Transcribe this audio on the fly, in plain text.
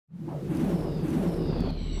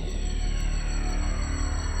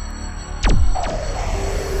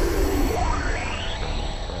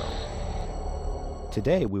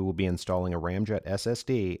Today we will be installing a Ramjet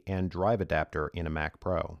SSD and drive adapter in a Mac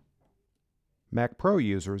Pro. Mac Pro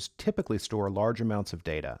users typically store large amounts of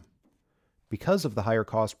data. Because of the higher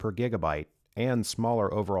cost per gigabyte and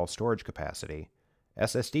smaller overall storage capacity,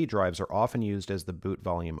 SSD drives are often used as the boot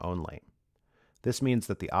volume only. This means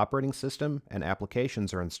that the operating system and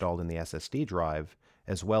applications are installed in the SSD drive,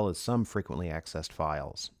 as well as some frequently accessed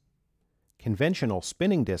files. Conventional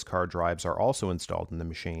spinning disk hard drives are also installed in the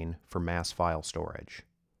machine for mass file storage.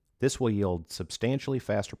 This will yield substantially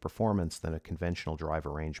faster performance than a conventional drive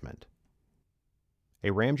arrangement. A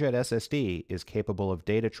Ramjet SSD is capable of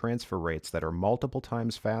data transfer rates that are multiple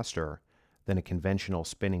times faster than a conventional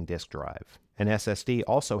spinning disk drive. An SSD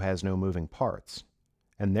also has no moving parts,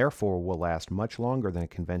 and therefore will last much longer than a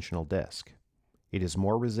conventional disk. It is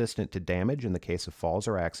more resistant to damage in the case of falls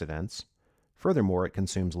or accidents. Furthermore, it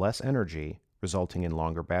consumes less energy, resulting in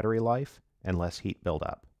longer battery life and less heat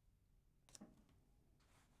buildup.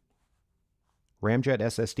 Ramjet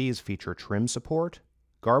SSDs feature trim support,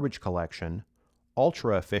 garbage collection,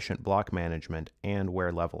 ultra-efficient block management, and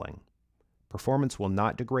wear leveling. Performance will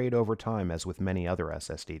not degrade over time as with many other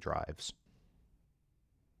SSD drives.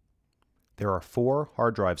 There are 4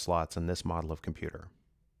 hard drive slots in this model of computer.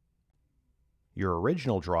 Your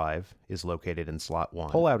original drive is located in slot 1.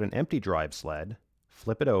 Pull out an empty drive sled,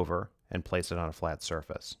 flip it over, and place it on a flat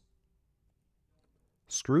surface.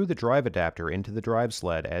 Screw the drive adapter into the drive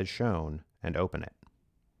sled as shown and open it.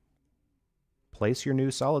 Place your new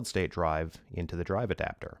solid-state drive into the drive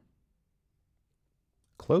adapter.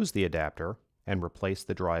 Close the adapter and replace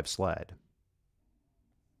the drive sled.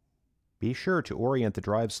 Be sure to orient the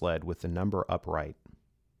drive sled with the number upright.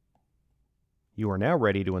 You are now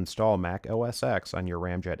ready to install Mac OS X on your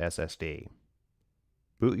Ramjet SSD.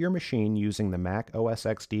 Boot your machine using the Mac OS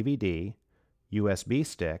X DVD, USB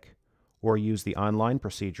stick, or use the online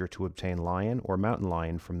procedure to obtain Lion or Mountain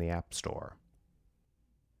Lion from the App Store.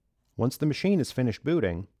 Once the machine is finished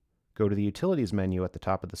booting, go to the Utilities menu at the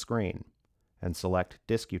top of the screen and select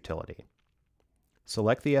Disk Utility.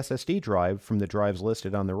 Select the SSD drive from the drives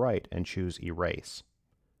listed on the right and choose Erase.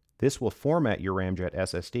 This will format your Ramjet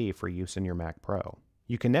SSD for use in your Mac Pro.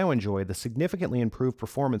 You can now enjoy the significantly improved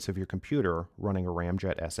performance of your computer running a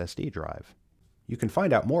Ramjet SSD drive. You can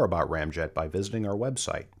find out more about Ramjet by visiting our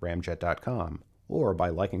website, ramjet.com, or by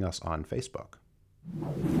liking us on Facebook.